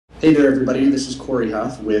Hey there, everybody. This is Cory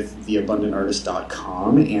Huff with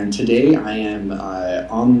theabundantartist.com, and today I am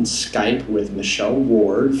on Skype with Michelle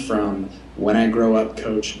Ward from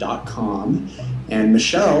whenigrowupcoach.com. And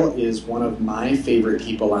Michelle is one of my favorite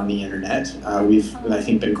people on the internet. We've, I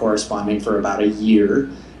think, been corresponding for about a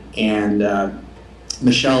year, and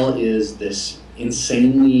Michelle is this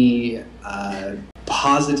insanely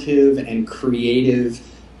positive and creative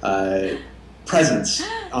presence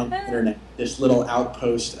on the internet, this little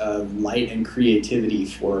outpost of light and creativity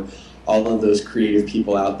for all of those creative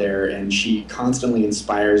people out there, and she constantly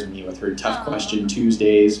inspires me with her Tough Question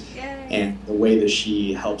Tuesdays. Yay. And the way that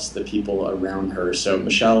she helps the people around her. So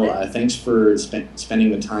Michelle, thanks for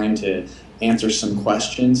spending the time to answer some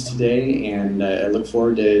questions today, and I look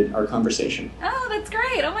forward to our conversation. Oh, that's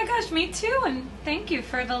great. Oh my gosh, me too. And thank you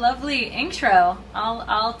for the lovely intro.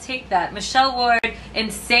 I'll take that. Michelle Ward,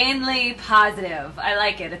 insanely positive. I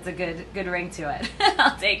like it. It's a good ring to it.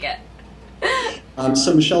 I'll take it.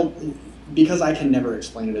 So Michelle, because I can never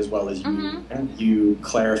explain it as well as you, why don't you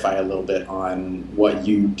clarify a little bit on what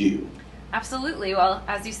you do? Absolutely. Well,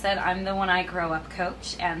 as you said, I'm the When I Grow Up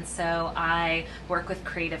coach, and so I work with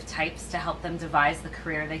creative types to help them devise the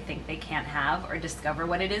career they think they can't have or discover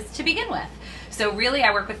what it is to begin with. So really,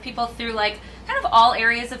 I work with people through kind of all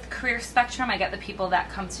areas of the career spectrum. I get the people that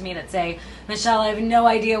come to me that say, Michelle, I have no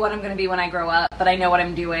idea what I'm going to be when I grow up, but I know what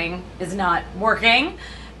I'm doing is not working.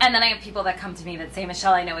 And then I have people that come to me that say,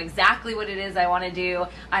 Michelle, I know exactly what it is I want to do.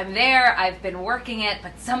 I'm there, I've been working it,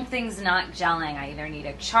 but something's not gelling. I either need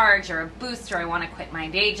a charge or a boost, or I want to quit my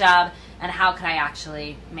day job, and how can I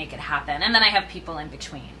actually make it happen? And then I have people in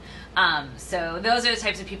between. So those are the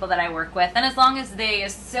types of people that I work with. And as long as they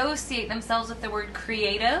associate themselves with the word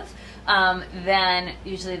creative, then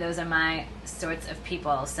usually those are my sorts of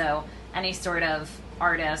people. So any sort of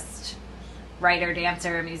artist, writer,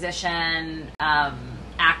 dancer, musician,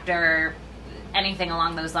 actor, anything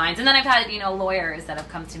along those lines. And then I've had, lawyers that have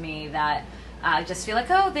come to me that just feel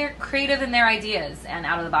like, oh, they're creative in their ideas and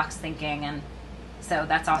out of the box thinking, and so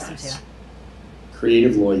that's awesome too.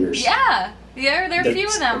 Creative lawyers. Yeah, there are a few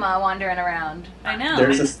of them wandering around. I know.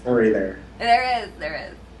 There's a story there. There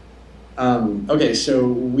is. Okay, so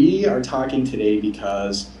we are talking today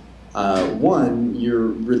because one, you're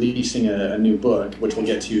releasing a new book, which we'll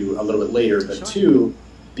get to a little bit later, but two,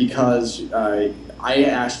 because I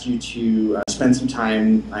asked you to spend some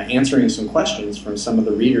time answering some questions from some of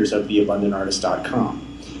the readers of theabundantartist.com.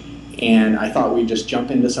 And I thought we'd just jump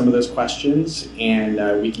into some of those questions,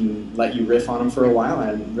 and we can let you riff on them for a while.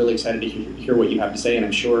 I'm really excited to hear what you have to say, and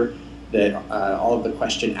I'm sure that all of the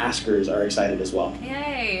question askers are excited as well.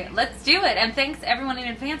 Yay, let's do it. And thanks everyone in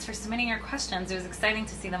advance for submitting your questions. It was exciting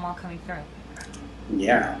to see them all coming through.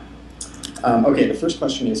 Yeah. Okay, the first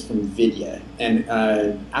question is from Vidya, and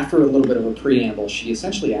after a little bit of a preamble, she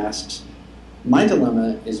essentially asks, my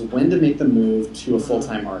dilemma is when to make the move to a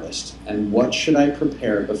full-time artist, and what should I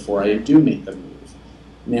prepare before I do make the move?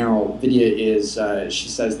 Now, Vidya is, she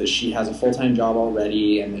says that she has a full-time job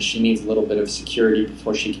already, and that she needs a little bit of security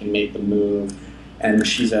before she can make the move, and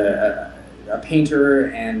she's a painter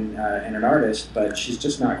and an artist, but she's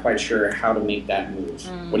just not quite sure how to make that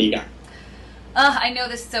move. What do you got? I know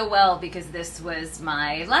this so well because this was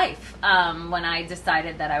my life. When I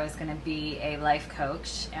decided that I was going to be a life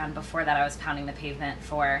coach, and before that I was pounding the pavement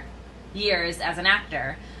for years as an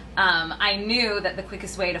actor, I knew that the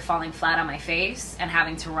quickest way to falling flat on my face and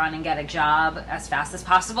having to run and get a job as fast as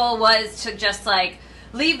possible was to just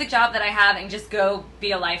leave the job that I have and just go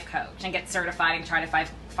be a life coach and get certified and try to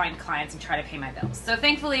find clients and try to pay my bills. So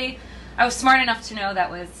thankfully I was smart enough to know that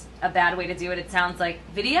was a bad way to do it. It sounds like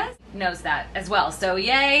Vidya knows that as well. So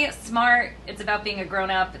yay, smart. It's about being a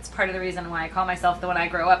grown-up. It's part of the reason why I call myself the When I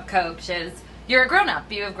Grow Up coach is you're a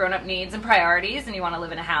grown-up. You have grown-up needs and priorities, and you want to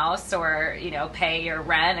live in a house or, pay your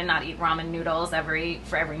rent and not eat ramen noodles for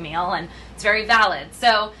every meal, and it's very valid.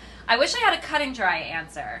 So I wish I had a cut and dry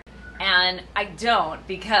answer. And I don't,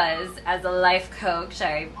 because as a life coach,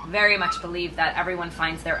 I very much believe that everyone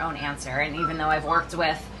finds their own answer. And even though I've worked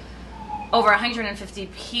with over 150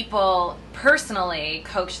 people personally,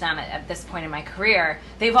 coach them at this point in my career,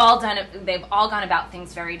 they've all gone about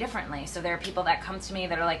things very differently. So there are people that come to me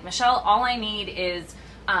that are like, Michelle, all I need is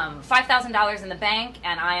 $5,000 in the bank,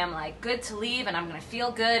 and I am good to leave, and I'm going to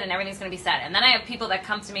feel good, and everything's going to be set. And then I have people that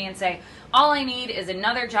come to me and say, all I need is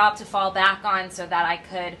another job to fall back on so that I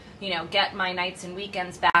could, get my nights and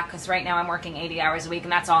weekends back, because right now I'm working 80 hours a week,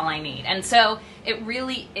 and that's all I need. And so it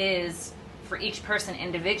really is for each person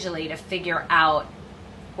individually to figure out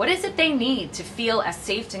what is it they need to feel as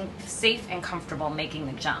safe and comfortable making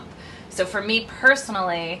the jump. So for me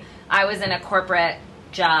personally, I was in a corporate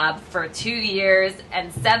job for 2 years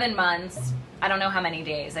and 7 months. I don't know how many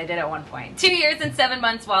days I did at one point. 2 years and 7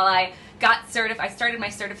 months while I got certified. I started my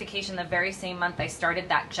certification the very same month I started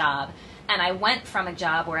that job. And I went from a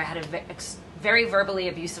job where I had a very verbally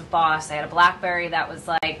abusive boss. I had a BlackBerry that was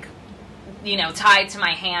like, you know, tied to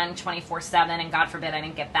my hand 24/7, and God forbid I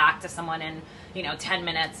didn't get back to someone in, you know, 10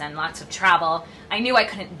 minutes, and lots of travel. I knew I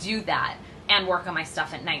couldn't do that and work on my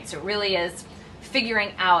stuff at night. So it really is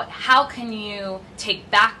figuring out how can you take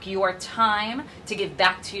back your time to give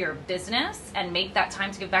back to your business and make that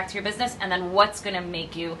time to give back to your business, and then what's going to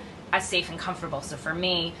make you as safe and comfortable. So for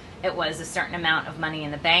me, it was a certain amount of money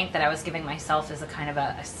in the bank that I was giving myself as a kind of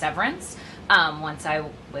a severance. Once I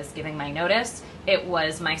was giving my notice, it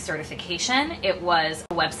was my certification. It was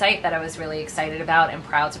a website that I was really excited about and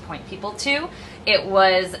proud to point people to. It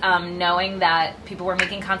was knowing that people were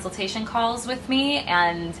making consultation calls with me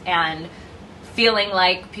and feeling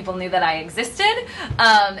like people knew that I existed.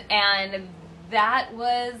 And that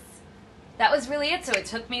was really it. So it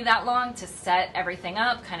took me that long to set everything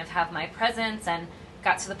up, kind of have my presence, and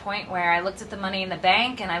got to the point where I looked at the money in the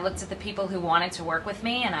bank and I looked at the people who wanted to work with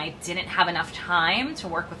me, and I didn't have enough time to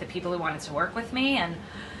work with the people who wanted to work with me, and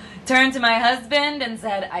turned to my husband and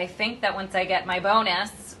said, I think that once I get my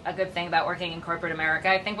bonus, a good thing about working in corporate America,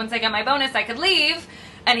 I think once I get my bonus I could leave.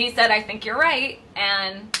 And he said, I think you're right.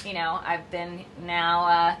 And, you know, I've been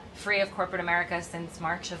now free of corporate America since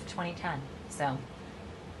March of 2010. So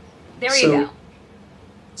there you go.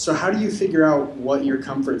 So how do you figure out what your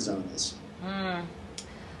comfort zone is?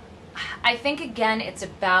 I think, again, it's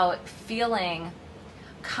about feeling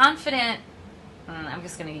confident. I'm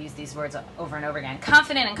just going to use these words over and over again.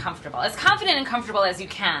 Confident and comfortable. As confident and comfortable as you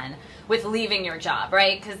can with leaving your job,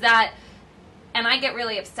 right? Because that, and I get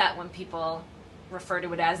really upset when people refer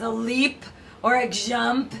to it as a leap or a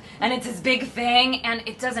jump, and it's this big thing, and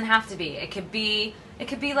it doesn't have to be. It could be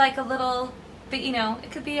like a little, you know,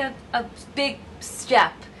 it could be a big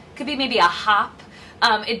step. It could be maybe a hop.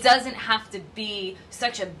 It doesn't have to be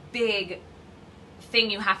such a big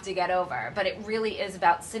thing you have to get over, but it really is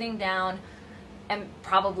about sitting down and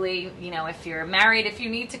probably, you know, if you're married, if you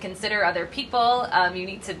need to consider other people, you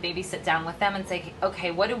need to maybe sit down with them and say,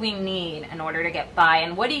 okay, what do we need in order to get by,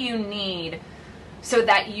 and what do you need so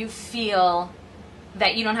that you feel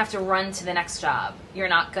that you don't have to run to the next job. You're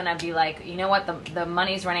not going to be like, you know what, the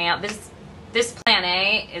money's running out. This plan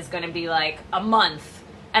A is going to be like a month,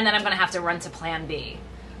 and then I'm going to have to run to plan B.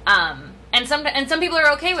 And some people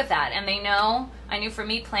are okay with that, and they know. I knew for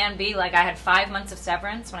me, plan B, like I had 5 months of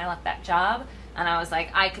severance when I left that job, and I was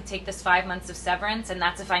like, I could take this 5 months of severance, and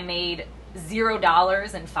that's if I made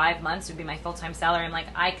 $0 in 5 months, would be my full-time salary. I'm like,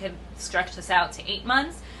 I could stretch this out to 8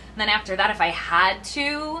 months. And then after that, if I had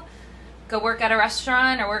to go work at a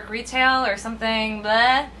restaurant or work retail or something,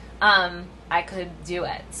 I could do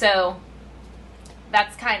it. So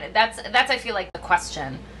that's I feel like the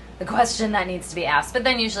question that needs to be asked. But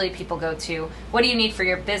then usually people go to, what do you need for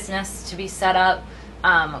your business to be set up?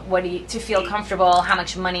 To feel comfortable? How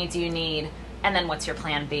much money do you need? And then what's your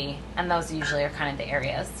plan B? And those usually are kind of the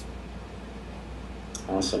areas.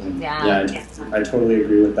 Awesome. Yeah, I totally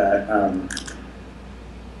agree with that.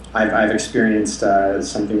 I've experienced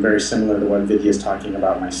something very similar to what Vidya's talking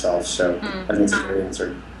about myself, so I think it's a great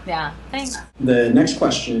answer. Yeah, thanks. The next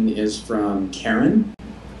question is from Karen,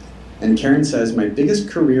 and Karen says, my biggest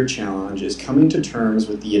career challenge is coming to terms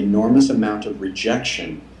with the enormous amount of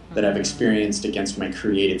rejection that I've experienced against my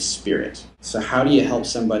creative spirit. So how do you help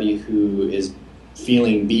somebody who is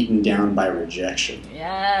feeling beaten down by rejection?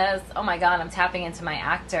 Yes. Oh my God, I'm tapping into my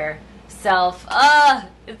actor self.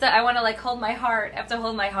 I want to like hold my heart. I have to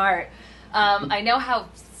hold my heart. I know how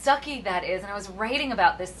sucky that is, and I was writing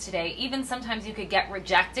about this today. Even sometimes you could get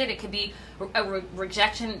rejected. It could be a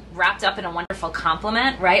rejection wrapped up in a wonderful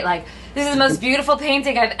compliment, right? Like, this is the most beautiful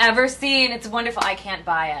painting I've ever seen. It's wonderful. I can't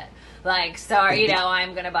buy it. Like, sorry,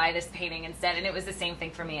 I'm going to buy this painting instead. And it was the same thing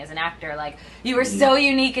for me as an actor. Like, you were so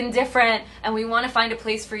unique and different, and we want to find a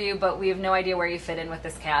place for you, but we have no idea where you fit in with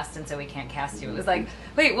this cast, and so we can't cast you. It was like,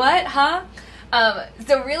 wait, what? Huh?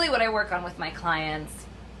 So really what I work on with my clients,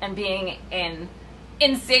 and being an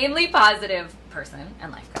insanely positive person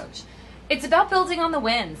and life coach, it's about building on the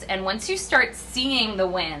wins. And once you start seeing the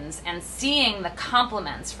wins and seeing the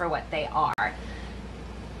compliments for what they are,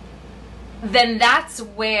 then that's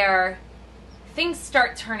where things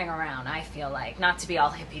start turning around, I feel like. Not to be all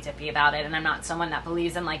hippy-dippy about it, and I'm not someone that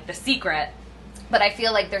believes in like The Secret, but I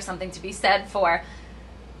feel like there's something to be said for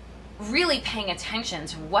really paying attention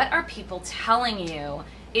to what are people telling you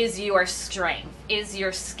is your strength, is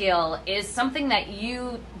your skill, is something that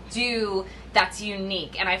you do that's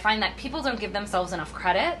unique. And I find that people don't give themselves enough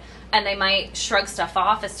credit, and they might shrug stuff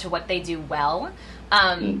off as to what they do well.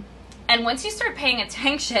 And once you start paying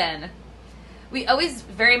attention, we always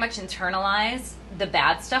very much internalize the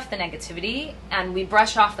bad stuff, the negativity, and we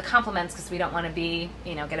brush off the compliments because we don't want to be,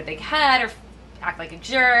 get a big head or act like a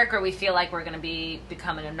jerk, or we feel like we're going to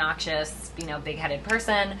become an obnoxious, big-headed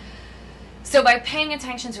person. So by paying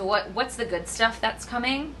attention to what's the good stuff that's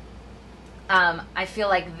coming, I feel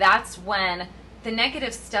like that's when the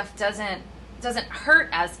negative stuff doesn't hurt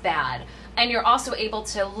as bad, and you're also able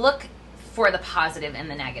to look for the positive in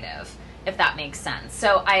the negative, if that makes sense.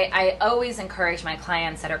 So I always encourage my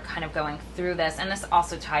clients that are kind of going through this, and this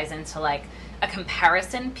also ties into like a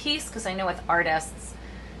comparison piece, because I know with artists,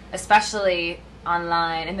 especially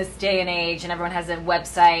online in this day and age, and everyone has a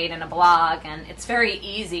website and a blog, and it's very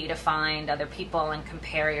easy to find other people and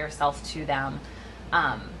compare yourself to them,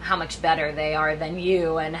 how much better they are than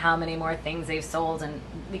you and how many more things they've sold, and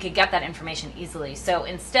we could get that information easily. So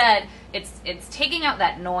instead, it's taking out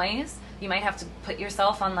that noise. You might have to put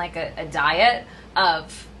yourself on like a diet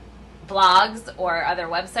of blogs or other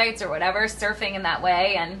websites or whatever, surfing in that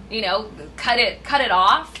way, and cut it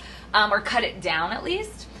off, or cut it down at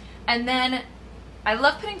least. And then I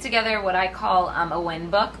love putting together what I call a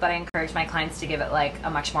win book, but I encourage my clients to give it like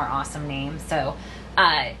a much more awesome name. So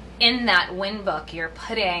in that win book, you're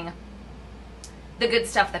putting the good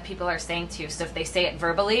stuff that people are saying to you. So if they say it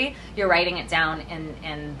verbally, you're writing it down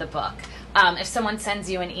in the book. If someone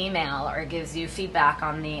sends you an email or gives you feedback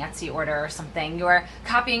on the Etsy order or something, you're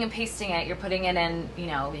copying and pasting it. You're putting it in, you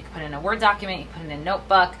can put it in a Word document, you put it in a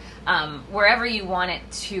notebook, wherever you want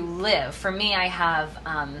it to live. For me,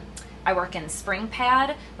 I work in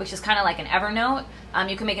SpringPad, which is kind of like an Evernote.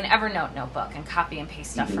 You can make an Evernote notebook and copy and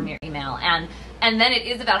paste stuff from your email. And then it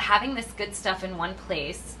is about having this good stuff in one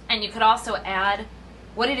place. And you could also add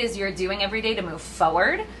what it is you're doing every day to move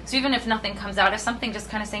forward. So even if nothing comes out of something, just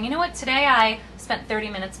kind of saying, you know what, today I spent 30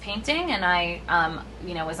 minutes painting, and I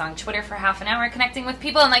was on Twitter for half an hour connecting with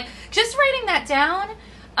people, and like just writing that down.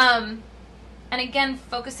 And again,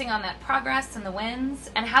 focusing on that progress and the wins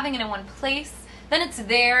and having it in one place. Then it's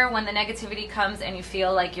there when the negativity comes and you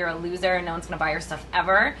feel like you're a loser and no one's going to buy your stuff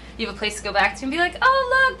ever. You have a place to go back to and be like,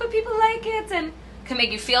 oh, look, but people like it, and can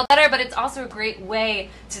make you feel better. But it's also a great way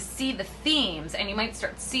to see the themes, and you might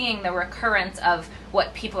start seeing the recurrence of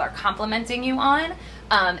what people are complimenting you on.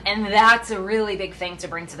 And that's a really big thing to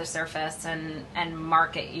bring to the surface and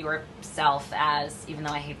market yourself as, even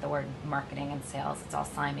though I hate the word marketing and sales, it's all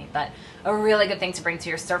slimy, but a really good thing to bring to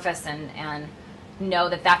your surface and know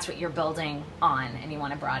that that's what you're building on and you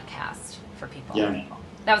want to broadcast for people. Yeah.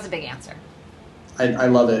 That was a big answer. I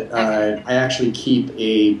love it. Okay. I actually keep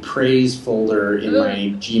a praise folder in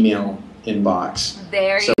my Gmail inbox.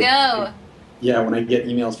 There you go. Yeah, when I get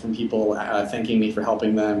emails from people thanking me for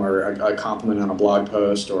helping them, or a compliment on a blog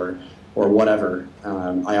post or whatever,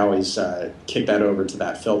 I always kick that over to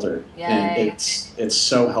that filter. Yay. And it's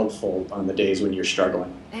so helpful on the days when you're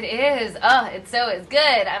struggling. It is. Oh, it's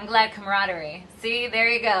good. I'm glad. Camaraderie. See, there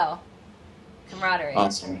you go. Camaraderie.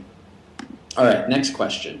 Awesome. All right, next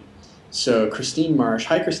question. So Christine Marsh.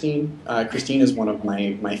 Hi, Christine. Christine is one of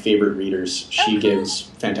my favorite readers. She gives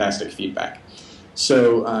fantastic feedback.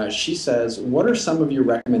 So she says, what are some of your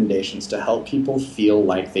recommendations to help people feel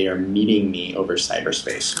like they are meeting me over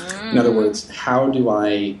cyberspace? In other words, how do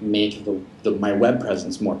I make my web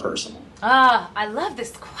presence more personal? I love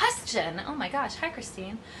this question. Oh my gosh. Hi,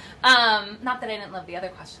 Christine. Not that I didn't love the other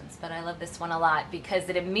questions, but I love this one a lot because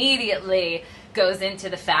it immediately goes into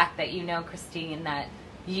the fact that Christine, that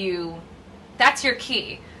that's your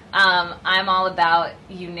key. I'm all about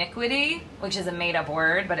uniquity, which is a made-up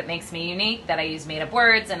word, but it makes me unique that I use made-up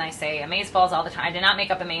words, and I say amazeballs all the time. I did not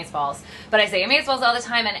make up amazeballs, but I say amazeballs all the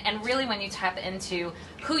time, and really when you tap into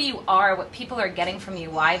who you are, what people are getting from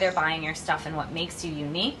you, why they're buying your stuff, and what makes you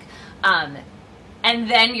unique, and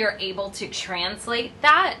then you're able to translate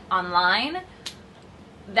that online,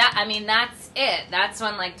 that's it. That's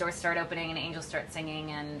when like doors start opening and angels start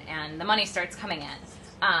singing and the money starts coming in,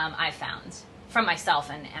 I found. From myself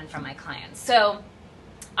and from my clients. So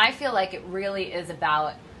I feel like it really is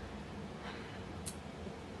about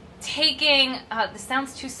taking, this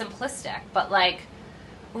sounds too simplistic, but like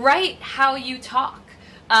write how you talk,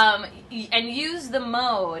 and use the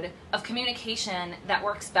mode of communication that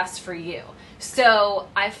works best for you. So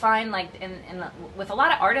I find like with a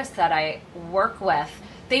lot of artists that I work with,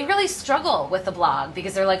 they really struggle with the blog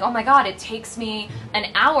because they're like, oh my God, it takes me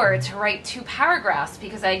an hour to write 2 paragraphs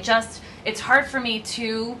because it's hard for me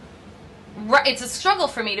to, it's a struggle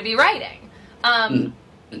for me to be writing.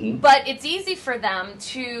 But it's easy for them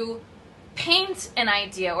to paint an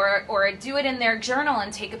idea or do it in their journal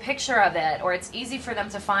and take a picture of it, or it's easy for them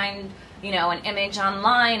to find, you know, an image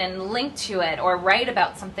online and link to it, or write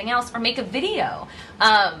about something else, or make a video.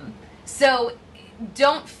 So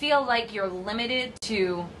don't feel like you're limited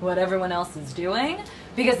to what everyone else is doing,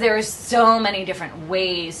 because there are so many different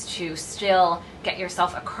ways to still get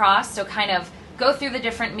yourself across. So kind of go through the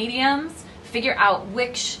different mediums, figure out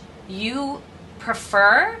which you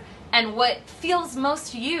prefer and what feels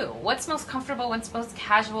most you, what's most comfortable, what's most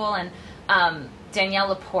casual. And Danielle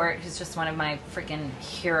Laporte, who's just one of my freaking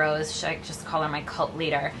heroes, I just call her my cult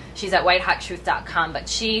leader. She's at whitehottruth.com, but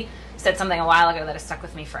she said something a while ago that has stuck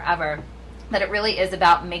with me forever, that it really is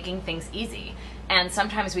about making things easy. And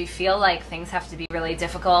sometimes we feel like things have to be really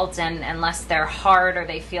difficult, and unless they're hard or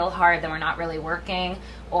they feel hard, then we're not really working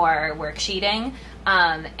or we're cheating.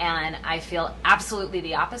 And I feel absolutely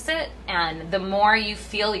the opposite. And the more you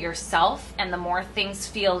feel yourself and the more things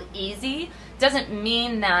feel easy, doesn't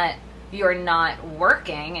mean that you're not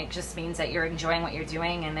working. It just means that you're enjoying what you're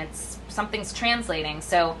doing and something's translating.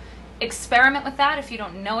 So experiment with that. If you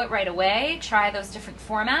don't know it right away, try those different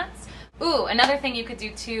formats. Ooh, another thing you could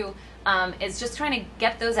do too is just trying to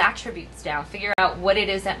get those attributes down. Figure out what it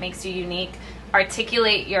is that makes you unique.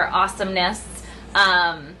 Articulate your awesomeness.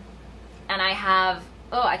 And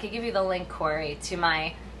I could give you the link, Cory, to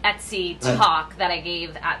my Etsy talk that I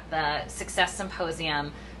gave at the Success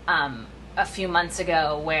Symposium a few months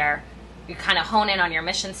ago, where you kind of hone in on your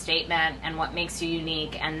mission statement and what makes you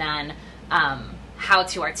unique, and then how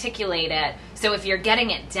to articulate it. So if you're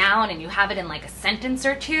getting it down and you have it in like a sentence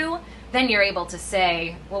or two, then you're able to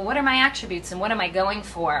say, well, what are my attributes and what am I going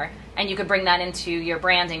for? And you could bring that into your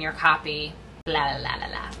branding, your copy, blah, blah, blah,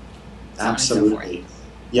 blah. Absolutely.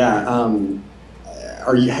 Yeah.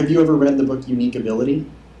 Have you ever read the book Unique Ability?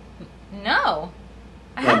 No.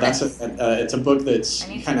 It's a book that's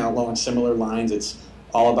kind of along similar lines. It's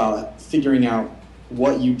all about figuring out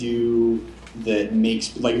what you do that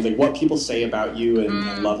makes, like what people say about you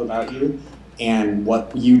and love about you, and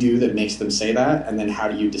what you do that makes them say that, and then how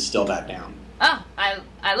do you distill that down? Oh,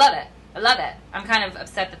 I love it. I love it. I'm kind of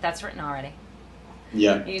upset that that's written already.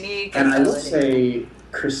 Yeah. Unique and ability. I will say,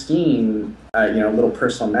 Christine, a little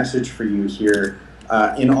personal message for you here.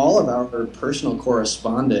 In all of our personal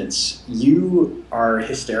correspondence, you are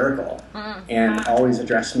hysterical and always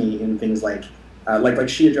address me in things like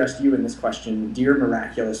she addressed you in this question, "Dear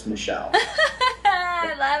Miraculous Michelle."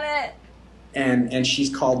 I love it. And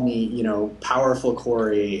she's called me, powerful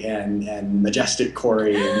Cory and majestic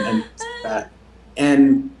Cory and that.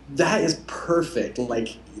 And that is perfect.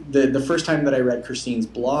 Like the first time that I read Christine's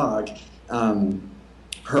blog,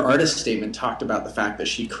 her artist statement talked about the fact that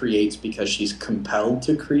she creates because she's compelled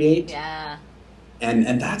to create. Yeah.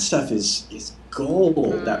 And that stuff is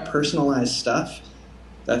gold. That personalized stuff,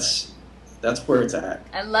 that's where it's at.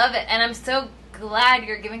 I love it. And I'm so glad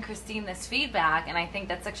you're giving Christine this feedback, and I think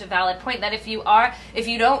that's such a valid point, that if you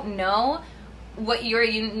don't know what your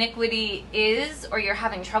uniquity is, or you're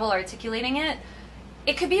having trouble articulating it,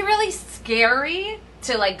 it could be really scary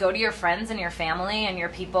to like go to your friends and your family and your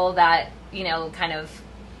people that kind of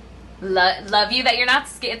love you, that you're not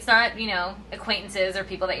it's not acquaintances or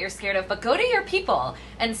people that you're scared of, but go to your people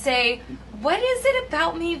and say, what is it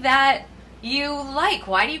about me that you like?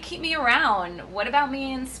 Why do you keep me around? What about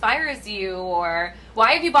me inspires you? Or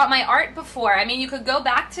why have you bought my art before? I mean, you could go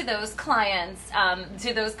back to those clients,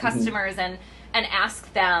 to those customers, and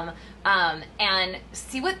ask them and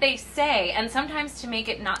see what they say. And sometimes, to make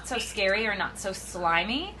it not so scary or not so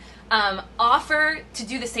slimy, offer to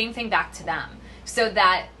do the same thing back to them, so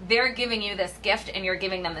that they're giving you this gift and you're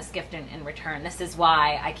giving them this gift in return. This is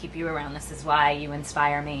why I keep you around. This is why you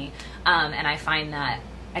inspire me. And I find that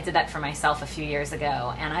I did that for myself a few years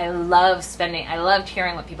ago, and I loved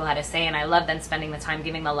hearing what people had to say, and I love then spending the time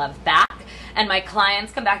giving the love back. And my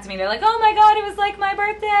clients come back to me, they're like, oh my God, it was like my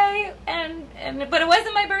birthday, but it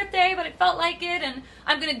wasn't my birthday, but it felt like it, and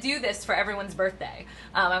I'm going to do this for everyone's birthday.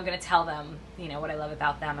 I'm going to tell them, what I love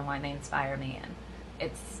about them and why they inspire me, and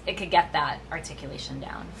it could get that articulation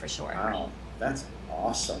down for sure. Wow, that's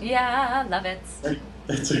awesome. Yeah, I love it.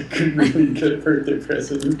 That's a really good birthday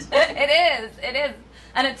present. It is.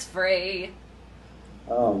 And it's free.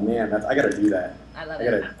 Oh man, I gotta do that. I love I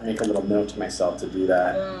it. gotta make a little note to myself to do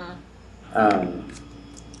that.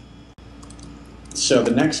 So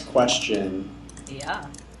the next question. Yeah.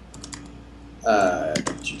 The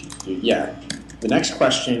next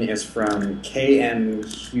question is from KM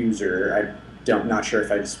Huser. Not sure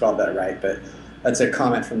if I spelled that right, but that's a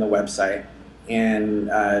comment from the website. And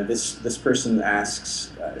this person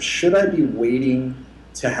asks, should I be waiting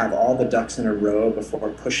to have all the ducks in a row before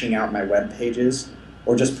pushing out my web pages,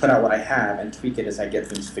 or just put out what I have and tweak it as I get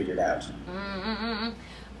things figured out?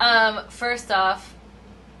 First off,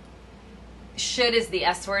 should is the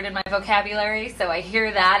S word in my vocabulary, so I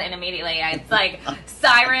hear that and immediately it's like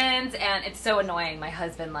sirens, and it's so annoying. My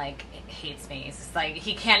husband like hates me. It's just like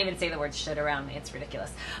he can't even say the word should around me. It's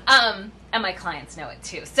ridiculous. And my clients know it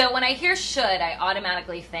too. So when I hear should, I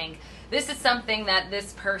automatically think this is something that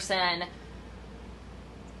this person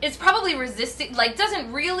is probably resisting, like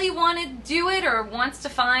doesn't really want to do it or wants to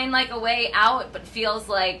find like a way out, but feels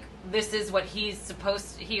like this is what he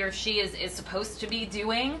or she is supposed to be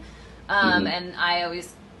doing. And I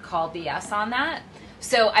always call BS on that.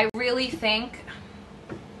 So I really think,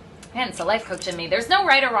 and it's a life coach in me, there's no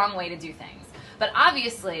right or wrong way to do things. But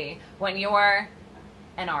obviously, when you're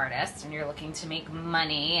an artist and you're looking to make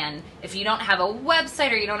money, and if you don't have a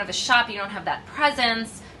website or you don't have a shop, you don't have that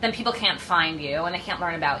presence, then people can't find you and they can't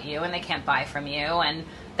learn about you and they can't buy from you, and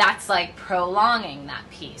that's like prolonging that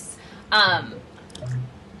piece.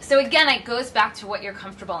 So again, it goes back to what you're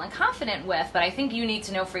comfortable and confident with, but I think you need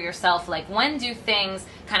to know for yourself, like, when do things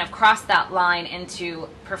kind of cross that line into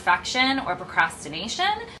perfection or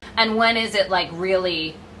procrastination, and when is it like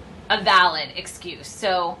really a valid excuse?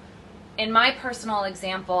 So in my personal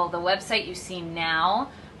example, the website you see now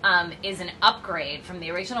is an upgrade from the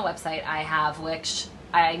original website I have, which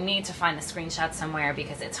I need to find the screenshot somewhere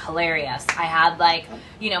because it's hilarious. I had like,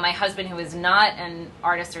 my husband, who is not an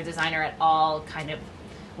artist or designer at all, kind of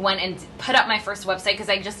went and put up my first website because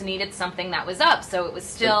I just needed something that was up. So it was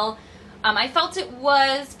still, I felt it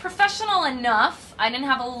was professional enough. I didn't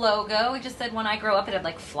have a logo. It just said when I grow up. It had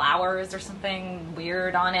like flowers or something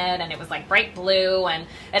weird on it, and it was like bright blue, and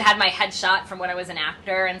it had my headshot from when I was an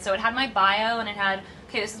actor, and so it had my bio, and it had,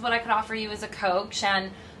 okay, this is what I could offer you as a coach,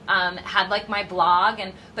 and had like my blog,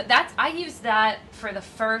 but I used that for the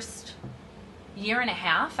first year and a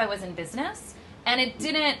half I was in business, and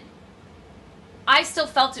I still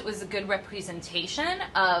felt it was a good representation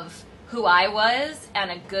of who I was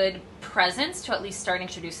and a good presence to at least start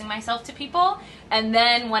introducing myself to people. And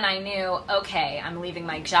then when I knew, okay, I'm leaving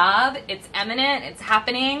my job, it's imminent, it's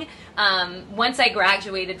happening. Once I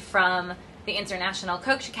graduated from the International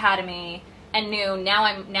Coach Academy and knew now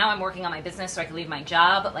I'm working on my business so I could leave my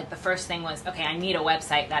job, like the first thing was, okay, I need a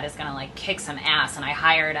website that is gonna like kick some ass. And I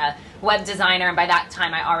hired a web designer, and by that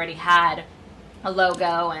time I already had a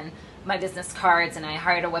logo and my business cards, and I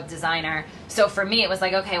hired a web designer. So for me, it was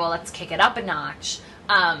like, okay, well, let's kick it up a notch.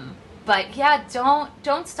 But yeah,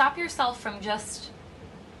 don't stop yourself from just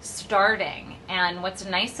starting. And what's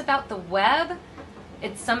nice about the web,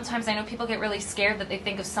 it's sometimes, I know people get really scared that they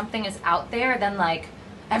think if something is out there, then like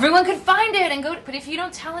everyone could find it and go. But if you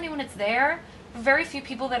don't tell anyone it's there, very few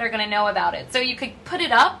people that are going to know about it. So you could put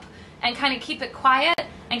it up and kind of keep it quiet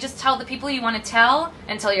and just tell the people you want to tell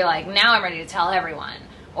until you're like, now I'm ready to tell everyone.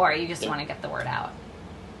 Or you just want to get the word out.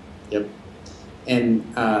 Yep.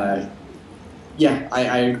 And yeah,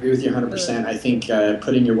 I agree with you 100%. I think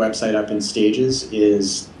putting your website up in stages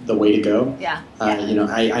is the way to go. Yeah.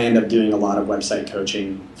 I end up doing a lot of website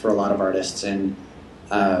coaching for a lot of artists, and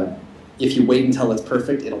if you wait until it's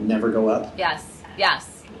perfect, it'll never go up.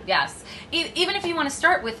 Yes. Even if you want to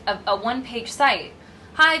start with a one-page site.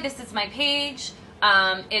 Hi, this is my page.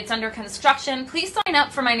 It's under construction. Please sign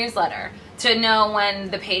up for my newsletter to know when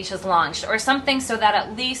the page has launched, or something, so that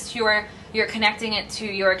at least you're connecting it to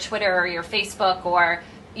your Twitter or your Facebook, or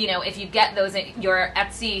if you get those at your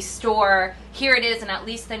Etsy store, here it is, and at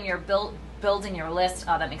least then you're building your list.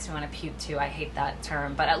 Oh, that makes me want to puke too. I hate that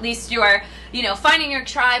term, but at least you're finding your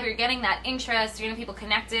tribe. You're getting that interest. You're getting people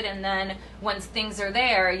connected, and then once things are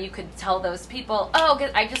there, you could tell those people, oh,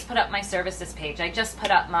 I just put up my services page. I just put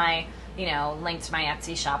up my link to my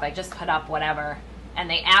Etsy shop. I just put up whatever. And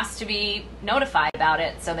they ask to be notified about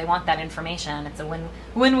it, so they want that information. It's a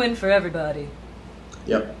win-win for everybody.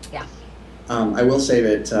 Yep. Yeah. I will say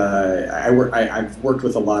that I've worked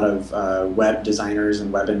with a lot of web designers and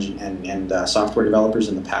web and software developers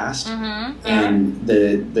in the past, and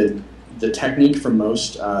the technique for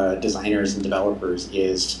most designers and developers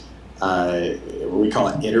is we call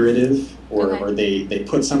it iterative, or they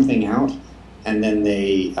put something out, and then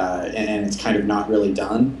and it's kind of not really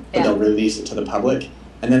done, but they'll release it to the public,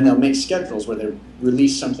 and then they'll make schedules where they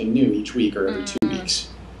release something new each week or every 2 weeks,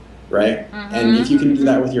 right? And if you can do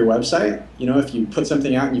that with your website, if you put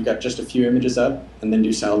something out and you've got just a few images up, and then do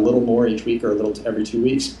a little more each week or a little every 2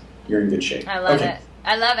 weeks, you're in good shape. I love it.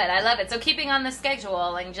 I love it. So keeping on the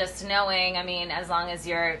schedule and just knowing, as long as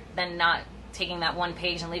you're then not taking that one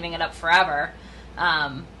page and leaving it up forever,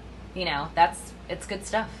 it's good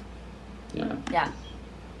stuff. Yeah. Yeah.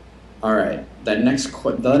 All right. The next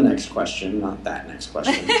question, not that next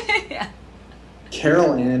question. Yeah.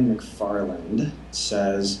 Carol Ann McFarland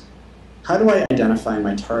says, how do I identify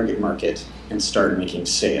my target market and start making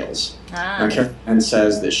sales? Now, Carol Ann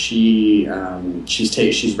says that she's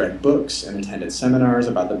read books and attended seminars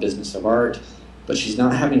about the business of art, but she's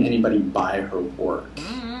not having anybody buy her work.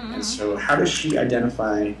 Mm-hmm. And so how does she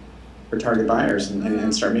identify her target buyers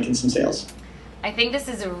and start making some sales? I think this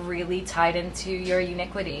is really tied into your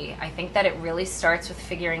uniquity. I think that it really starts with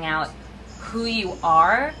figuring out who you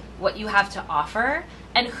are, what you have to offer,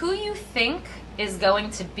 and who you think is going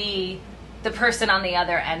to be the person on the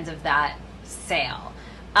other end of that sale.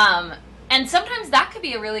 And sometimes that could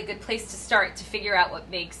be a really good place to start to figure out what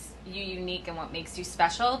makes you unique and what makes you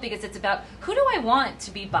special, because it's about, who do I want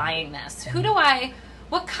to be buying this?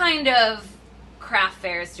 What kind of craft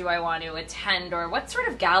fairs do I want to attend, or what sort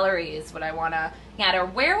of galleries would I want to at, or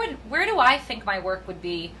where do I think my work would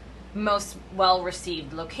be most well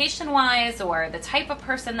received location wise, or the type of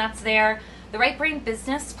person that's there. The Right Brain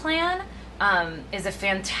Business Plan is a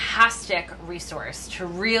fantastic resource to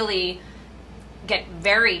really get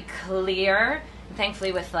very clear.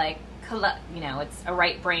 Thankfully, with it's a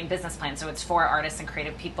Right Brain Business Plan, so it's for artists and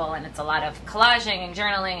creative people, and it's a lot of collaging and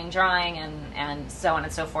journaling and drawing and so on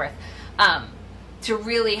and so forth, to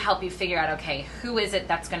really help you figure out, okay, who is it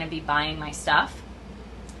that's going to be buying my stuff?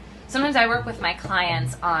 Sometimes I work with my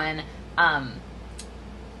clients on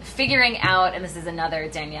figuring out, and this is another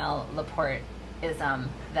Danielle Laporte-ism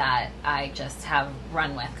that I just have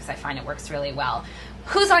run with because I find it works really well.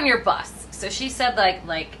 Who's on your bus? So she said,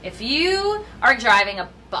 like if you are driving a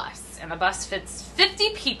bus and the bus fits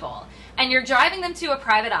 50 people and you're driving them to a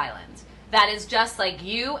private island that is just like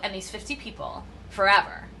you and these 50 people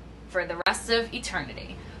forever, for the rest of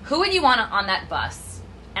eternity, who would you want on that bus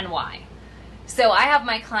and why? So I have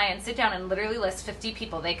my clients sit down and literally list 50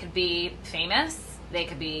 people. They could be famous, they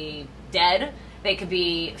could be dead, they could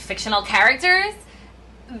be fictional characters.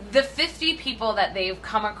 The 50 people that they've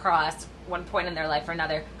come across one point in their life or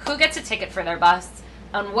another, who gets a ticket for their bus,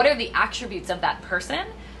 and what are the attributes of that person?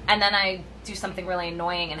 And then I do something really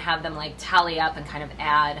annoying and have them like tally up and kind of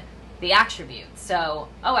add the attributes. So,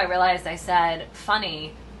 I realized I said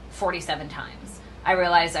funny 47 times. I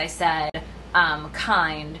realized I said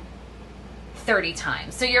kind 30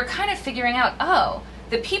 times. So you're kind of figuring out,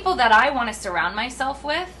 the people that I want to surround myself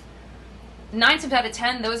with, 9 times out of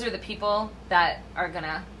 10, those are the people that are going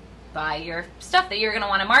to buy your stuff, that you're going to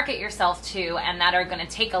want to market yourself to, and that are going to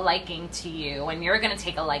take a liking to you, and you're going to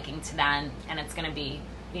take a liking to them, and it's going to be,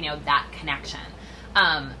 that connection.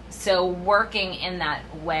 So working in that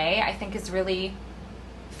way, I think, is really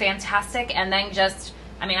fantastic. And then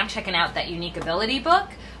I'm checking out that Unique Ability book,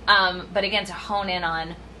 but again, to hone in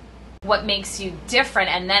on what makes you different,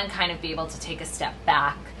 and then kind of be able to take a step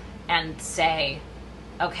back and say,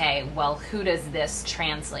 okay, well, who does this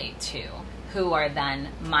translate to? Who are then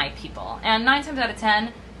my people? And 9 times out of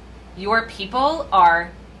 10, your people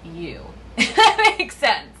are you. If that makes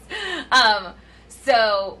sense.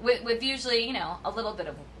 So with usually, a little bit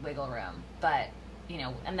of wiggle room, but,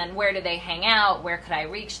 and then where do they hang out? Where could I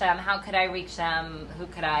reach them? How could I reach them? Who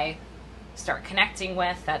could I start connecting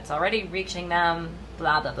with that's already reaching them?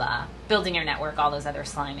 Blah, blah, blah. Building your network, all those other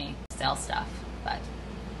slimy sales stuff. But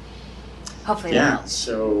hopefully that helps.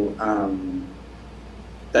 So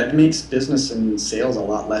that makes business and sales a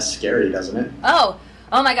lot less scary, doesn't it? Oh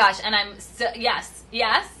my gosh. And yes,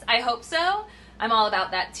 I hope so. I'm all about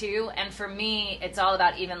that too. And for me, it's all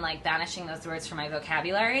about even like banishing those words from my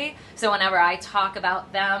vocabulary. So whenever I talk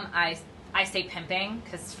about them, I say pimping,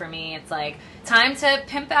 because for me, it's like time to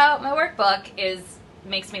pimp out my workbook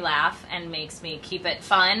makes me laugh and makes me keep it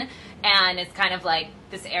fun. And it's kind of like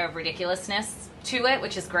this air of ridiculousness to it,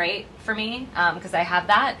 which is great for me, because I have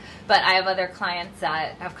that. But I have other clients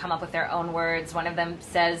that have come up with their own words. One of them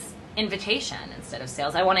says invitation instead of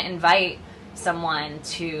sales. I want to invite someone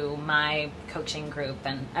to my coaching group,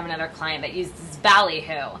 and I have another client that uses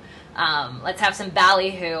ballyhoo. Let's have some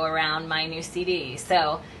ballyhoo around my new CD.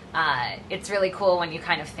 So it's really cool when you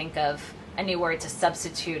kind of think of a new word to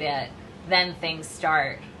substitute it, then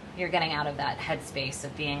you're getting out of that headspace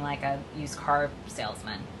of being like a used car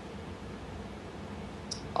salesman.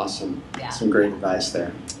 Awesome. Yeah. Some great advice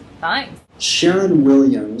there. Thanks. Sharon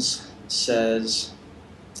Williams says,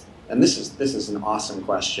 and this is an awesome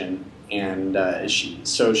question, and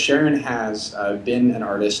Sharon has been an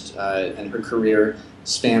artist, and her career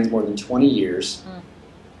spans more than 20 years,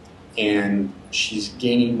 and she's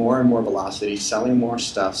gaining more and more velocity, selling more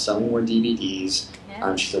stuff, selling more DVDs.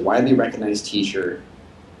 Yeah. She's a widely recognized teacher.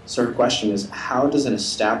 So her question is, how does an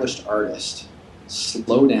established artist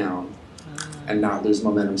slow down and not lose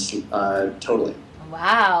momentum totally?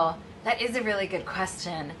 Wow, that is a really good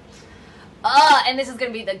question. And this is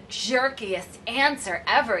going to be the jerkiest answer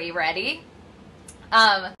ever. You ready?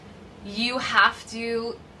 You have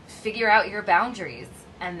to figure out your boundaries,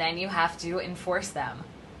 and then you have to enforce them.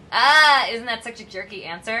 Isn't that such a jerky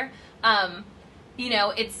answer?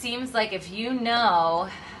 It seems like it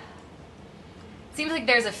seems like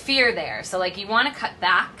there's a fear there. So like you want to cut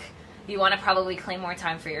back, you want to probably claim more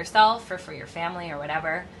time for yourself or for your family or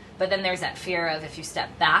whatever. But then there's that fear of if you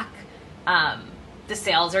step back, the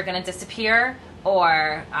sales are going to disappear,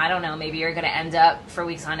 or I don't know, maybe you're going to end up for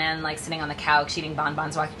weeks on end like sitting on the couch eating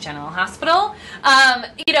bonbons watching General Hospital,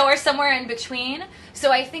 or somewhere in between.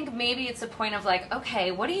 So I think maybe it's a point of like,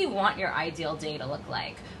 okay, what do you want your ideal day to look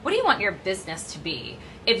like? What do you want your business to be?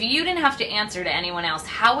 If you didn't have to answer to anyone else,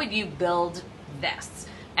 how would you build this?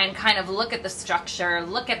 And kind of look at the structure,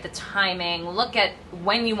 look at the timing, look at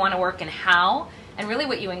when you want to work and how, and really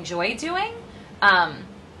what you enjoy doing.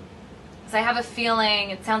 So I have a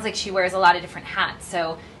feeling, it sounds like she wears a lot of different hats.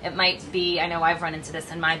 So it might be, I know I've run into this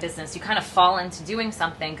in my business, you kind of fall into doing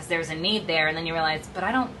something because there's a need there, and then you realize, but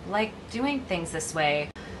I don't like doing things this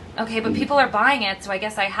way. Okay, but people are buying it, so I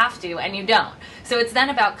guess I have to, and you don't. So it's then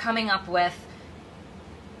about coming up with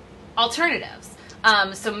alternatives.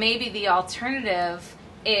 So maybe the alternative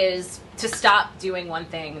is to stop doing one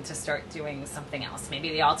thing to start doing something else. Maybe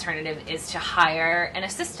the alternative is to hire an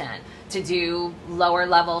assistant to do lower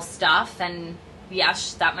level stuff, and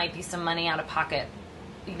yes, that might be some money out of pocket,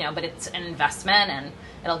 but it's an investment and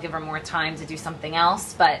it'll give her more time to do something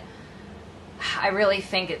else. But I really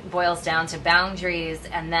think it boils down to boundaries,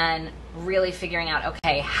 and then really figuring out,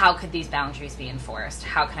 okay, how could these boundaries be enforced?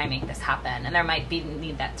 How can I make this happen? And there might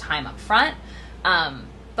need that time up front.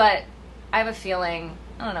 But I have a feeling,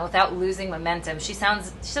 I don't know, without losing momentum, she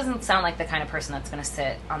doesn't sound like the kind of person that's going to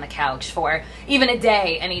sit on the couch for even a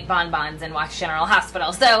day and eat bonbons and watch General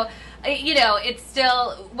Hospital. So, it's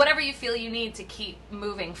still whatever you feel you need to keep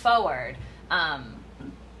moving forward.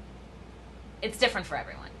 It's different for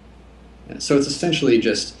everyone. So it's essentially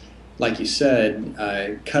just, like you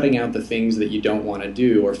said, cutting out the things that you don't want to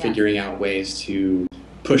do, or figuring out ways to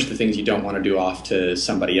push the things you don't want to do off to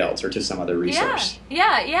somebody else or to some other resource.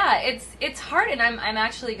 Yeah. It's hard, and I'm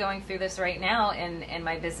actually going through this right now in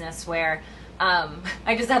my business where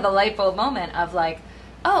I just had the light bulb moment of like,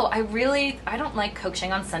 oh, I don't like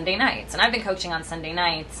coaching on Sunday nights. And I've been coaching on Sunday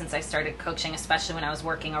nights since I started coaching, especially when I was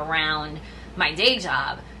working around my day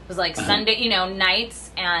job. It was like Sunday,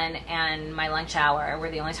 nights and my lunch hour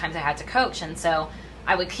were the only times I had to coach. And so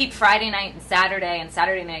I would keep Friday night and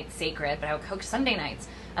Saturday night sacred, but I would coach Sunday nights.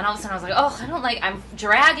 And all of a sudden I was like, oh, I'm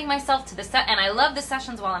dragging myself to the set, and I love the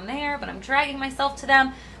sessions while I'm there, but I'm dragging myself to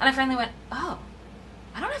them. And I finally went, oh,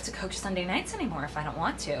 I don't have to coach Sunday nights anymore if I don't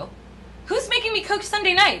want to. Who's making me coach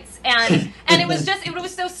Sunday nights? And it was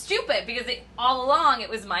so stupid because all along it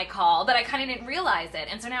was my call, but I kind of didn't realize it.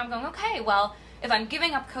 And so now I'm going, okay, well, if I'm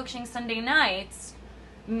giving up coaching Sunday nights,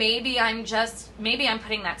 maybe I'm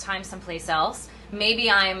putting that time someplace else. Maybe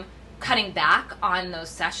I'm cutting back on those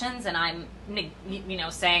sessions, and I'm,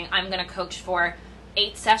 saying I'm going to coach for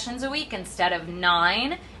 8 sessions a week instead of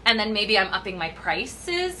 9. And then maybe I'm upping my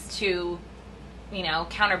prices to,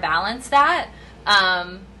 counterbalance that.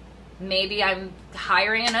 Maybe I'm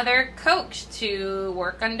hiring another coach to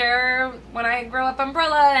work under When I Grow Up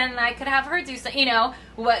umbrella, and I could have her do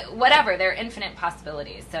whatever. There are infinite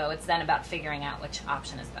possibilities. So it's then about figuring out which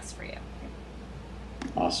option is best for you.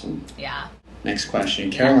 Awesome. Yeah. Next question.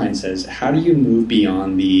 Caroline says, how do you move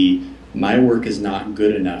beyond the "my work is not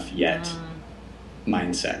good enough yet"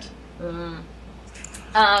 mindset?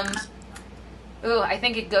 I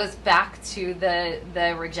think it goes back to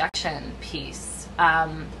the rejection piece.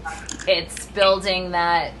 It's building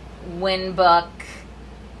that win book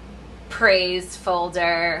praise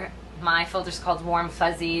folder. My folder's called Warm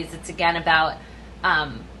Fuzzies. It's again about,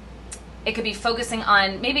 it could be focusing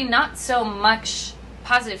on maybe not so much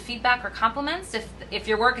positive feedback or compliments if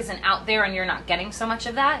your work isn't out there and you're not getting so much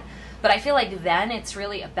of that. But I feel like then it's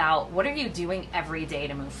really about what are you doing every day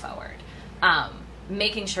to move forward.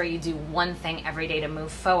 Making sure you do one thing every day to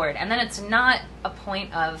move forward. And then it's not a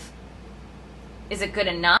point of, is it good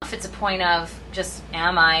enough? It's a point of just,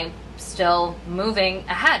 am I still moving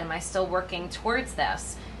ahead? Am I still working towards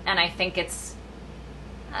this? And I think it's,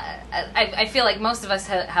 I feel like most of us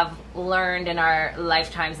have learned in our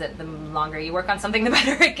lifetimes that the longer you work on something, the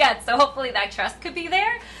better it gets. So hopefully that trust could be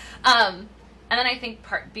there. And then I think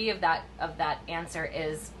part B of that answer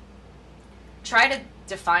is try to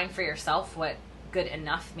define for yourself what good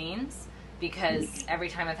enough means. Because every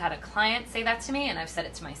time I've had a client say that to me, and I've said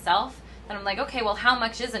it to myself, then I'm like, okay, well, how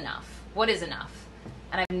much is enough? What is enough?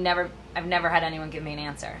 And I've never had anyone give me an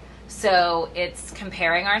answer. So it's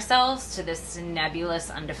comparing ourselves to this nebulous,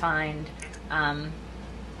 undefined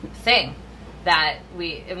thing that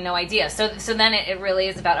we have no idea. So then it really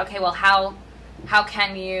is about, okay, well, how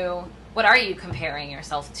can you, what are you comparing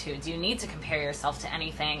yourself to? Do you need to compare yourself to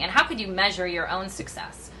anything? And how could you measure your own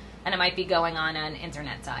success? And it might be going on an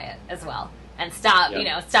internet diet as well. And stop,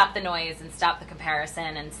 stop the noise and stop the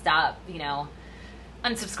comparison and stop,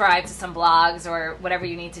 unsubscribe to some blogs or whatever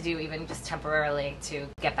you need to do, even just temporarily, to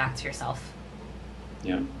get back to yourself.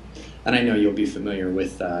 Yeah. And I know you'll be familiar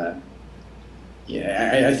with, I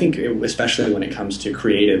think especially when it comes to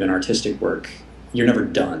creative and artistic work, you're never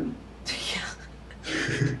done.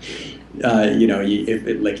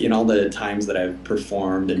 Like in all the times that I've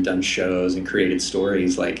performed and done shows and created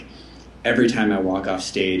stories, like every time I walk off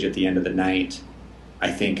stage at the end of the night, I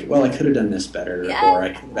think, well, I could have done this better, or I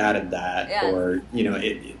could have added that, or,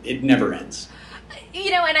 it never ends.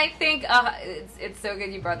 And I think it's so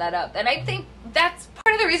good you brought that up. And I think that's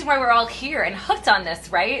part of the reason why we're all here and hooked on this,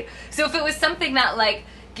 right? So if it was something that, like,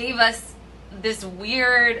 gave us this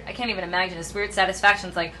weird, I can't even imagine, this weird satisfaction.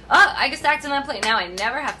 It's like, oh, I just acted on that play. Now I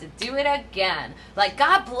never have to do it again. Like,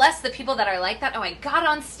 God bless the people that are like that. Oh, I got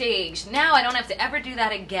on stage. Now I don't have to ever do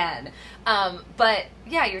that again. But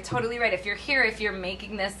yeah, you're totally right. If you're here, if you're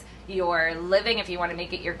making this your living, if you want to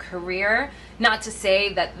make it your career, not to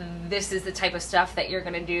say that this is the type of stuff that you're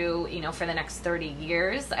going to do, for the next 30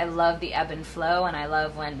 years. I love the ebb and flow, and I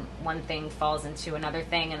love when one thing falls into another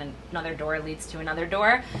thing and another door leads to another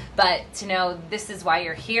door. But to know this is why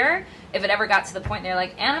you're here, if it ever got to the point they're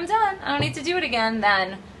like, and I'm done, I don't need to do it again,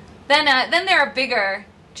 then there are bigger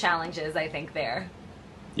challenges, I think, there.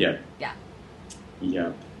 Yeah. Yeah.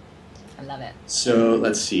 Yeah. I love it. So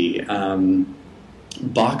let's see.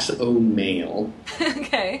 Box O Mail.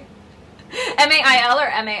 Okay. M-A-I-L or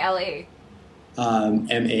M-A-L-E?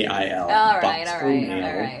 M-A-I-L. All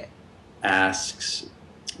right. Asks,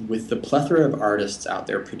 with the plethora of artists out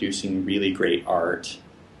there producing really great art,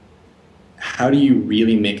 how do you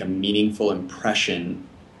really make a meaningful impression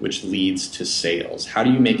which leads to sales? How do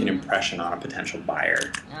you make an impression on a potential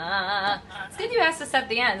buyer? It's good you asked this at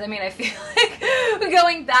the end. I mean, I feel like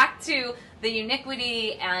going back to the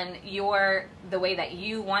uniquity and the way that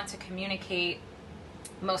you want to communicate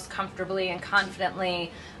most comfortably and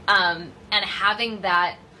confidently, and having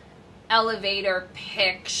that elevator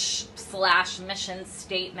pitch / mission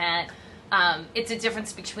statement. It's a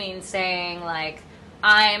difference between saying, like,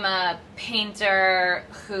 I'm a painter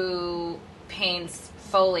who paints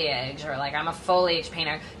foliage, or like I'm a foliage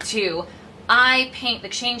painter, to I paint the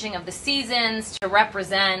changing of the seasons to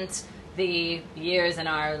represent the years in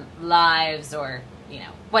our lives, or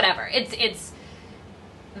whatever. It's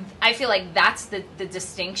I feel like that's the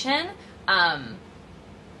distinction.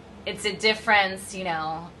 It's a difference.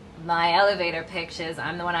 My elevator pitch is,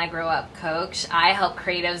 I'm the one I grow up coach. I help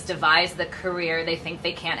creatives devise the career they think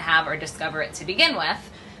they can't have or discover it to begin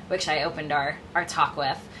with, which I opened our talk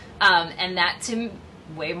with. And that to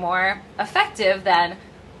way more effective than,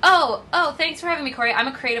 oh, thanks for having me, Cory. I'm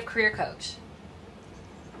a creative career coach.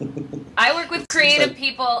 I work with creative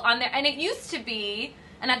people on their, and it used to be,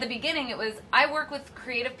 and at the beginning it was, I work with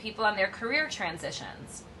creative people on their career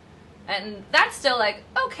transitions. And that's still like,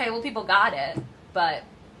 okay, well, people got it, but,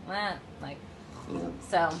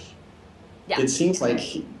 so, yeah. It seems like,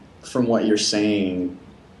 from what you're saying,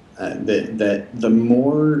 that the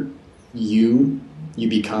more you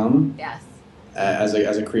become, yes, as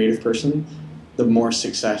a creative person, the more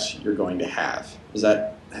success you're going to have.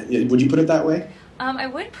 Would you put it that way? I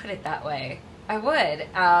would put it that way. I would.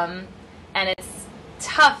 And it's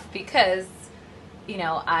tough because,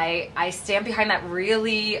 I stand behind that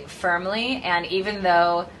really firmly. And even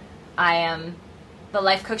though the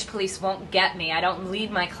life coach police won't get me, I don't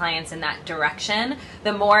lead my clients in that direction,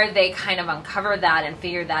 the more they kind of uncover that and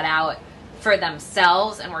figure that out for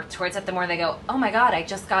themselves and work towards it, the more they go, oh my God, I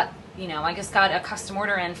just got a custom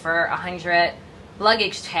order in for 100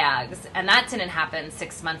 luggage tags, and that didn't happen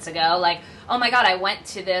 6 months ago. Like, oh my God, I went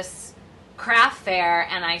to this craft fair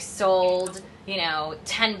and I sold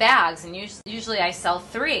 10 bags, and usually I sell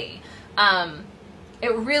 3.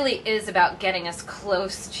 It really is about getting us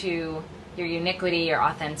close to your uniquity, your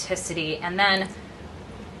authenticity, and then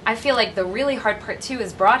I feel like the really hard part too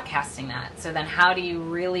is broadcasting that. So then how do you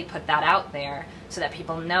really put that out there so that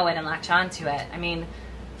people know it and latch onto it? I mean,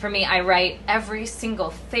 for me, I write every single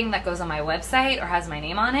thing that goes on my website or has my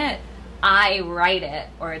name on it. I write it,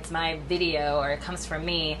 or it's my video, or it comes from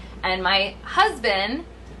me. And my husband,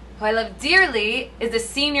 who I love dearly, is a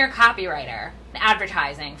senior copywriter in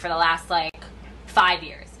advertising for the last 5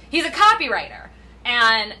 years. He's a copywriter.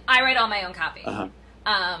 And I write all my own copy. Uh-huh.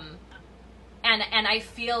 And I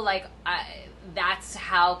feel like that's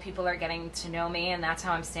how people are getting to know me, and that's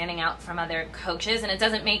how I'm standing out from other coaches. And it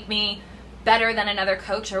doesn't make me better than another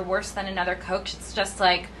coach or worse than another coach. It's just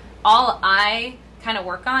like all I kind of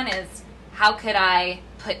work on is how could I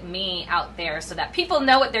put me out there so that people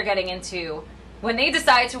know what they're getting into when they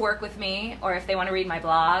decide to work with me, or if they want to read my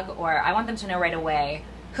blog, or I want them to know right away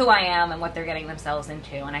who I am and what they're getting themselves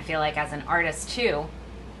into. And I feel like as an artist too,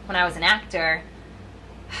 when I was an actor,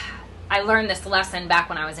 I learned this lesson back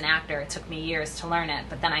when I was an actor. It took me years to learn it,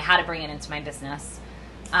 but then I had to bring it into my business.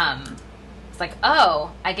 It's like,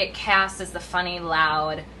 oh, I get cast as the funny,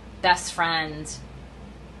 loud, best friend,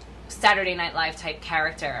 Saturday Night Live type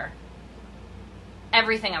character.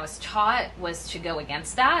 Everything I was taught was to go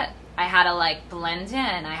against that. I had to like blend in.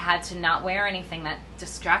 I had to not wear anything that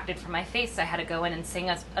distracted from my face. I had to go in and sing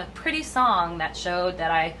a pretty song that showed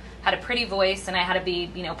that I had a pretty voice, and I had to be,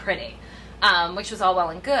 pretty, which was all well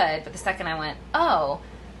and good. But the second I went, oh,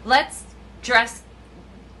 let's dress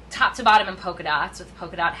top to bottom in polka dots with a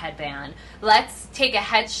polka dot headband. Let's take a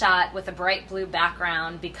headshot with a bright blue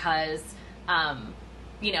background because,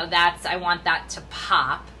 I want that to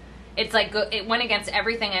pop. It's like it went against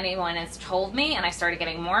everything anyone has told me, and I started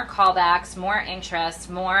getting more callbacks, more interest,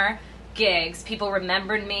 more gigs. People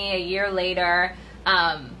remembered me a year later.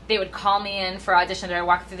 They would call me in for auditions, or I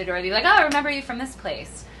walk through the door, they'd be like, "Oh, I remember you from this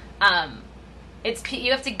place."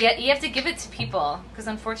 You have to give it to people, because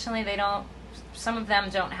unfortunately some of them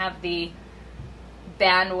don't have the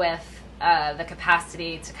bandwidth, the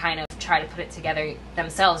capacity to kind of try to put it together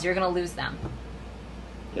themselves. You're going to lose them.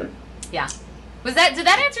 Yep. Yeah. Did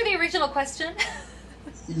that answer the original question?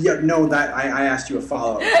 Yeah, no, that I asked you a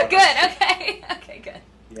follow-up. Good, okay. Okay, good.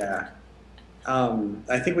 Yeah.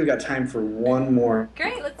 I think we've got time for one more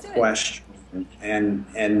Great, let's do it. question.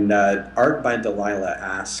 And Art by Delilah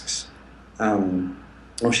asks,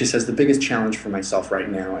 she says, the biggest challenge for myself right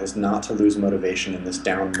now is not to lose motivation in this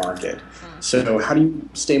down market. So how do you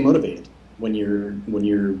stay motivated when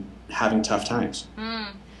you're having tough times?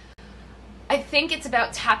 I think it's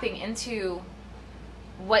about tapping into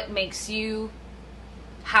what makes you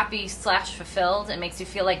happy / fulfilled and makes you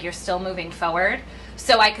feel like you're still moving forward.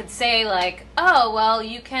 So I could say like, oh, well,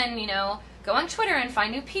 you can, go on Twitter and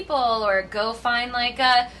find new people, or go find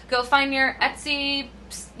your Etsy,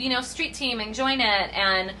 street team and join it,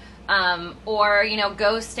 and or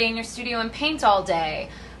go stay in your studio and paint all day.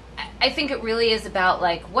 I think it really is about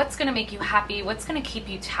like what's going to make you happy, what's going to keep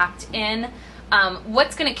you tapped in,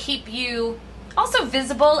 what's going to keep you also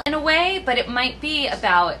visible in a way, but it might be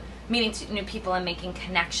about meeting new people and making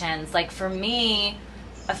connections. Like for me,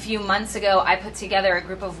 a few months ago, I put together a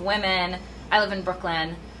group of women. I live in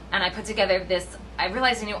Brooklyn, and I put together I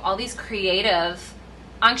realized I knew all these creative,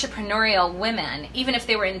 entrepreneurial women, even if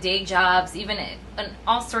they were in day jobs, even in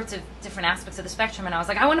all sorts of different aspects of the spectrum. And I was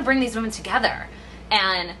like, I want to bring these women together.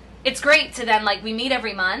 And it's great to then, like, we meet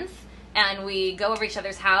every month, and we go over each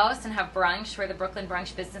other's house and have brunch. We're the Brooklyn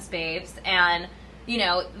Brunch Business Babes. And,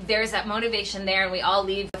 there's that motivation there, and we all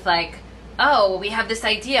leave with like, oh, we have this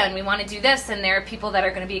idea and we want to do this, and there are people that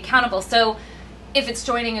are going to be accountable. So if it's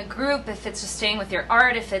joining a group, if it's just staying with your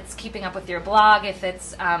art, if it's keeping up with your blog, if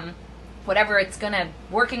it's whatever it's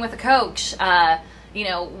working with a coach,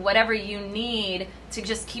 whatever you need to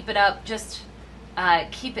just keep it up, just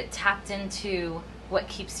keep it tapped into what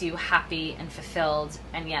keeps you happy and fulfilled,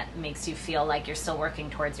 and yet makes you feel like you're still working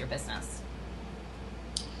towards your business.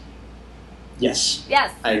 Yes.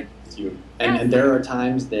 Yes. I agree with you. And there are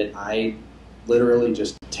times that I literally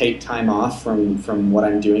just take time off from what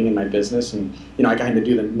I'm doing in my business, and I kind of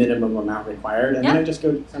do the minimum amount required, and then I just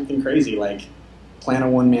go do something crazy like plan a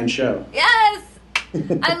one-man show. Yes.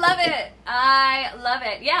 I love it. I love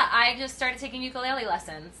it. Yeah, I just started taking ukulele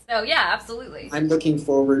lessons. So yeah, absolutely. I'm looking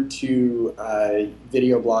forward to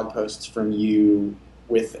video blog posts from you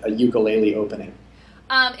with a ukulele opening.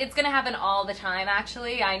 It's going to happen all the time,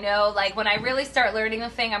 actually. I know, like, when I really start learning the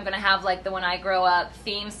thing, I'm going to have, like, the When I Grow Up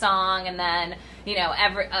theme song, and then,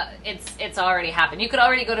 it's already happened. You could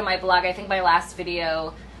already go to my blog. I think my last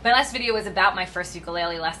video was about my first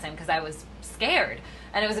ukulele lesson, because I was scared.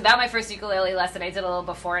 And it was about my first ukulele lesson. I did a little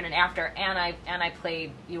before and an after, and I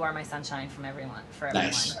played You Are My Sunshine for everyone,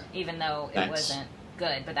 nice. Even though it wasn't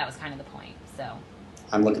good, but that was kind of the point, so.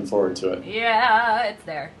 I'm looking forward to it. Yeah, it's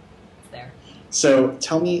there. It's there. So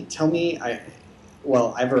tell me. I've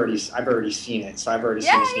already seen it, so I've already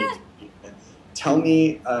seen it. Tell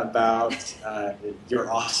me about your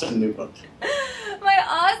awesome new book. My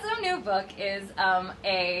awesome new book is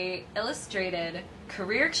a illustrated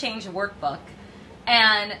career change workbook,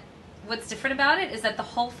 and what's different about it is that the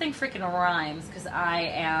whole thing freaking rhymes, because I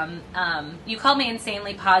am, you call me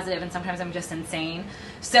insanely positive, and sometimes I'm just insane.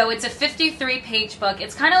 So it's a 53-page book.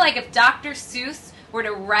 It's kind of like if Dr. Seuss were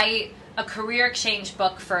to write a career exchange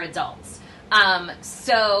book for adults.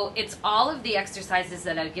 So it's all of the exercises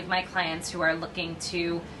that I give my clients who are looking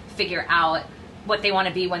to figure out what they want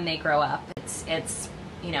to be when they grow up. It's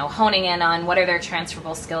you know, honing in on what are their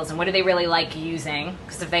transferable skills and what do they really like using,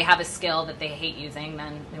 because if they have a skill that they hate using,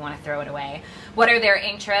 then they want to throw it away. What are their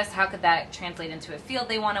interests? How could that translate into a field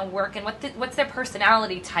they want to work in? What's their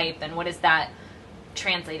personality type, and what does that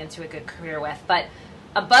translate into a good career with? But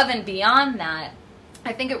above and beyond that,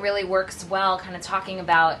 I think it really works well kind of talking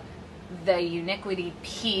about the uniquity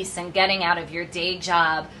piece and getting out of your day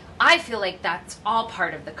job. I feel like that's all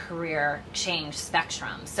part of the career change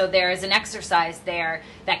spectrum. So there is an exercise there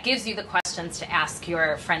that gives you the questions to ask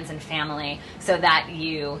your friends and family so that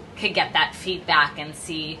you could get that feedback and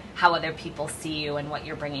see how other people see you and what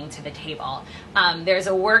you're bringing to the table. There's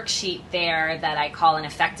a worksheet there that I call an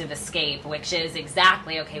effective escape, which is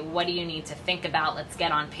exactly, okay, what do you need to think about? Let's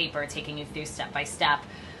get on paper, taking you through step by step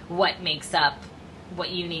what makes up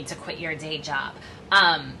what you need to quit your day job.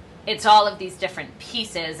 It's all of these different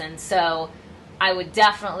pieces, and so I would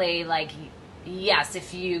definitely, like, yes,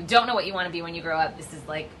 if you don't know what you want to be when you grow up, this is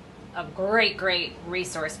like a great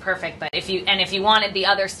resource, perfect. But if you wanted the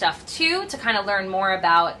other stuff too, to kind of learn more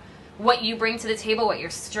about what you bring to the table, what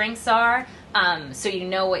your strengths are, so you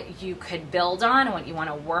know what you could build on and what you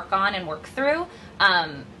want to work on and work through,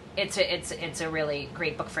 it's a really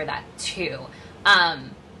great book for that too.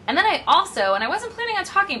 And then I also, and I wasn't planning on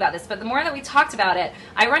talking about this, but the more that we talked about it,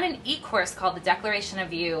 I run an e-course called The Declaration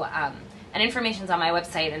of You, and information's on my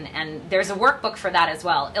website, and there's a workbook for that as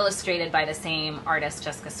well, illustrated by the same artist,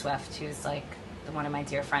 Jessica Swift, who's like one of my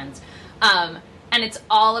dear friends. And it's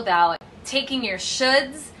all about taking your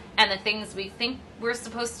shoulds and the things we think we're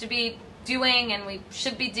supposed to be doing and we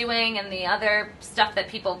should be doing and the other stuff that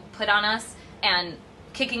people put on us, and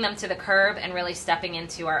kicking them to the curb and really stepping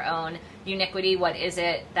into our own uniquity. What is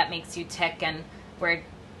it that makes you tick? And we're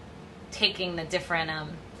taking the different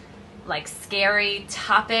like scary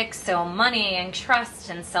topics, so money and trust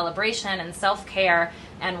and celebration and self-care,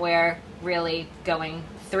 and we're really going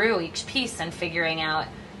through each piece and figuring out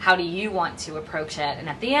how do you want to approach it. And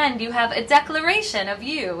at the end you have a declaration of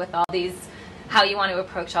you with all these, how you want to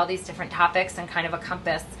approach all these different topics and kind of a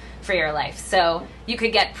compass for your life. So you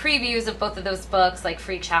could get previews of both of those books, like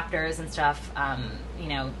free chapters and stuff, you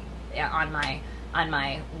know, on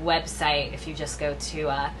my website. If you just go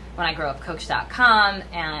to whenigrowupcoach.com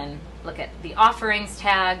and look at the offerings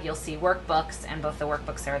tab, you'll see workbooks, and both the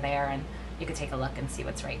workbooks are there, and you could take a look and see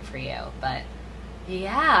what's right for you. But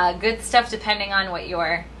yeah, good stuff depending on what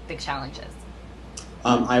your big challenge is.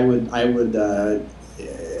 I would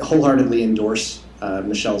wholeheartedly endorse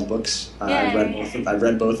Michelle's books. I've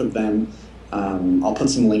read both of them. I'll put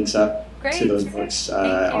some links up to those books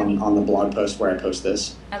on the blog post where I post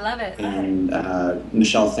this. I love it. And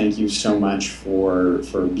Michelle, thank you so much for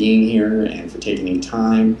being here and for taking the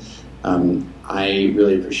time. I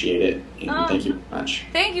really appreciate it, and thank you very much.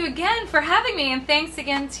 Thank you again for having me, and thanks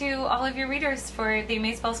again to all of your readers for the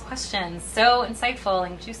Amazeballs questions. So insightful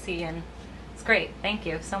and juicy, and it's great. Thank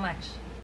you so much.